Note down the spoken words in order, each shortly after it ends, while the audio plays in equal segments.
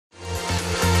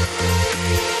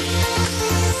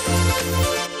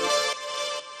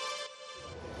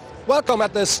Welcome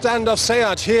at the stand of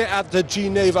Seat here at the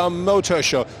Geneva Motor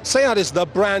Show. Seat is the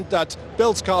brand that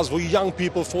builds cars for young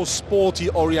people, for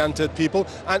sporty-oriented people.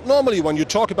 And normally when you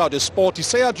talk about a sporty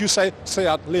Seat, you say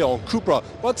Seat Leon Cupra.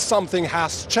 But something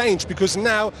has changed because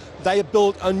now they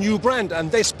built a new brand,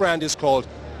 and this brand is called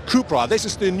Cupra. This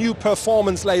is the new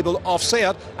performance label of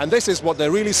Seat, and this is what they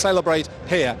really celebrate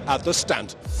here at the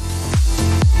stand.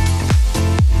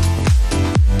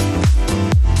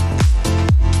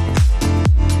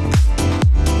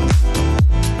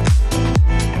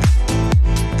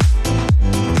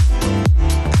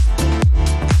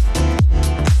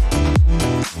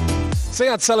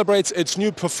 Seat celebrates its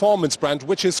new performance brand,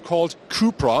 which is called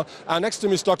Cupra. Next to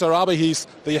me is Dr. Rabe. He's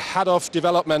the head of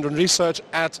development and research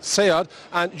at Seat.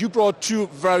 And you brought two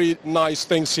very nice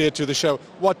things here to the show.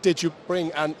 What did you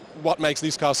bring and what makes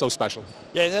these cars so special?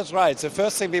 Yeah, that's right. The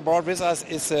first thing we brought with us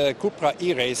is a Cupra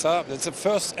E-rייסר. It's the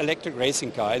first electric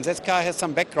racing car. And that car has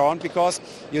some background because,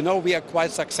 you know, we are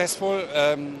quite successful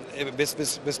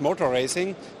with motor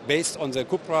racing based on the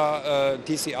Cupra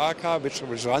TCR car, which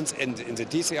runs in the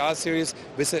TCR series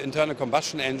with the internal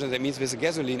combustion engine, that means with a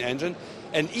gasoline engine.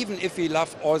 And even if we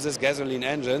love all these gasoline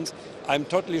engines, I'm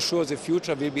totally sure the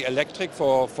future will be electric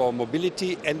for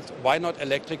mobility, and why not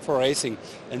electric for racing.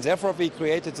 And therefore we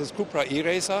created this Cupra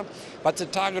E-rייסר, but the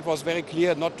target was very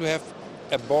clear, not to have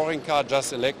a boring car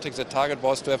just electric. The target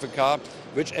was to have a car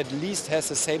which at least has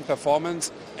the same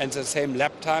performance and the same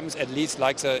lap times, at least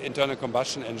like the internal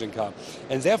combustion engine car.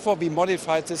 And therefore we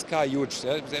modified this car huge.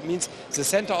 That means the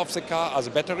center of the car are the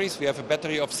batteries. We have a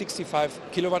battery of 65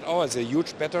 kilowatt hours, a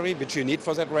huge battery which you need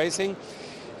for that racing.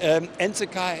 And the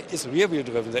car is rear-wheel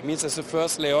driven. That means it's the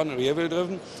first Leon rear-wheel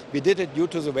driven. We did it due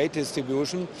to the weight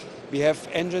distribution. We have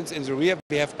engines in the rear.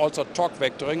 We have also torque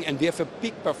vectoring, and we have a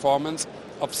peak performance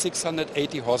of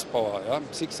 680 horsepower. Yeah?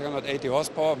 680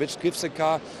 horsepower, which gives the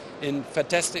car in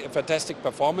fantastic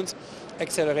performance.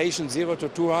 Acceleration 0 to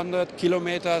 200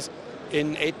 kilometers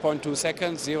in 8.2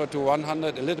 seconds, 0 to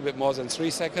 100 a little bit more than 3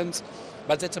 seconds.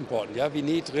 But that's important. Yeah? We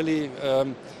need really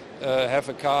have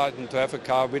a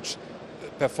car which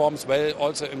performs well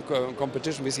also in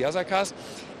competition with the other cars.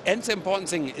 And the important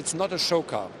thing, it's not a show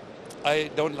car.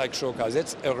 I don't like show cars.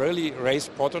 It's a really race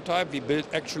prototype. We built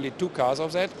actually 2 cars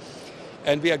of that.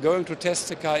 And we are going to test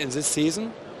the car in this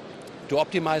season to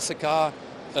optimize the car,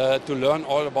 to learn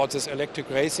all about this electric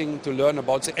racing, to learn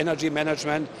about the energy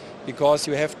management, because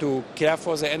you have to care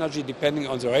for the energy depending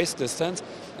on the race distance.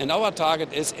 And our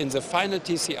target is in the final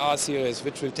TCR series,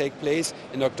 which will take place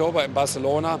in October in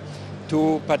Barcelona,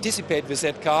 to participate with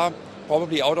that car,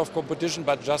 probably out of competition,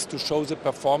 but just to show the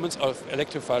performance of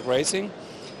electrified racing.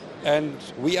 And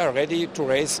we are ready to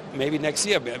race maybe next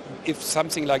year if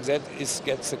something like that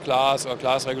gets the class or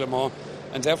class reglement.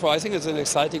 And therefore I think it's an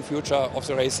exciting future of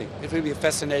the racing. It will be a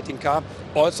fascinating car,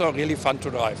 also really fun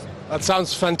to drive. That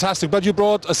sounds fantastic, but you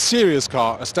brought a serious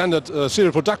car, a standard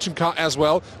serial production car as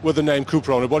well, with the name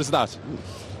Cupra on it. What is that?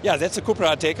 Yeah, that's a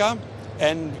Cupra Ateca.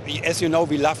 And as you know,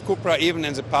 we love Cupra. Even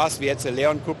in the past, we had the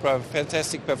Leon Cupra,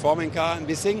 fantastic performing car, and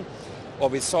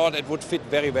we thought it would fit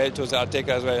very well to the Ateca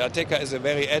as well. Ateca is a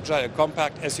very agile,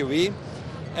 compact SUV.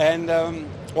 And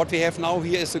what we have now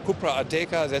here is the Cupra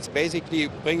Ateca. That's basically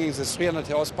bringing the 300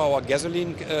 horsepower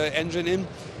gasoline engine in,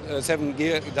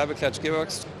 7-gear double-clutch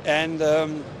gearbox, and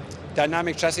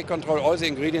dynamic chassis control, all the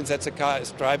ingredients that the car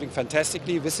is driving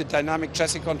fantastically. With the dynamic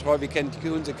chassis control, we can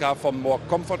tune the car from more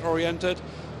comfort-oriented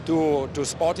to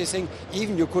sporty thing.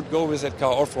 Even you could go with that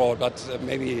car off-road, but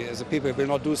maybe the people will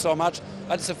not do so much.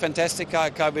 But it's a fantastic car,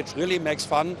 a car which really makes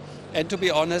fun. And to be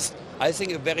honest, I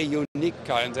think a very unique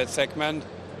car in that segment.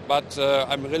 But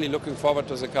I'm really looking forward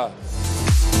to the car.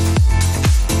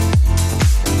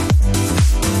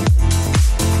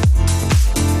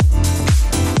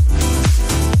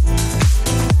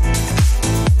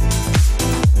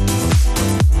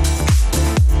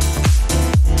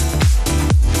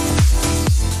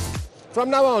 From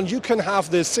now on, you can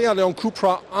have the Seat Leon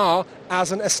Cupra R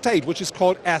as an estate, which is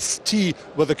called ST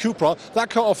with the Cupra. That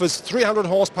car offers 300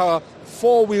 horsepower,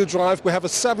 4-wheel drive. We have a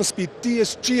 7-speed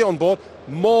DSG on board,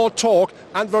 more torque,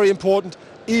 and very important,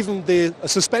 even the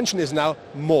suspension is now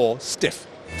more stiff.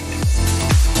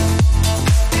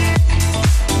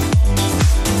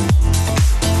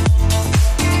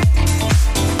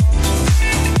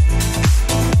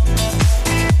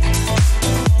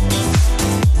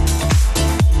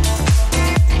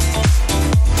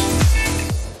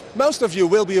 Most of you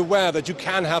will be aware that you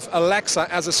can have Alexa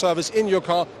as a service in your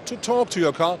car to talk to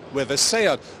your car with a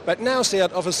Seat. But now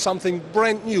Seat offers something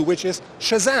brand new, which is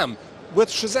Shazam. With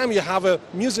Shazam you have a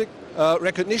music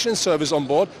recognition service on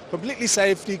board, completely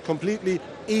safety, completely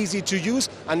easy to use,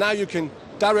 and now you can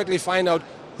directly find out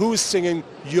who's singing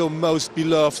your most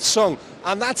beloved song.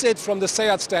 And that's it from the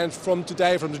Seat stand from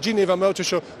today, from the Geneva Motor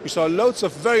Show. We saw loads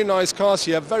of very nice cars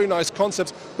here, very nice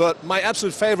concepts, but my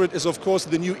absolute favorite is, of course,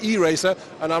 the new E-raiser,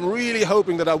 and I'm really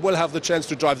hoping that I will have the chance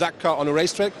to drive that car on a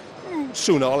racetrack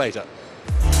sooner or later.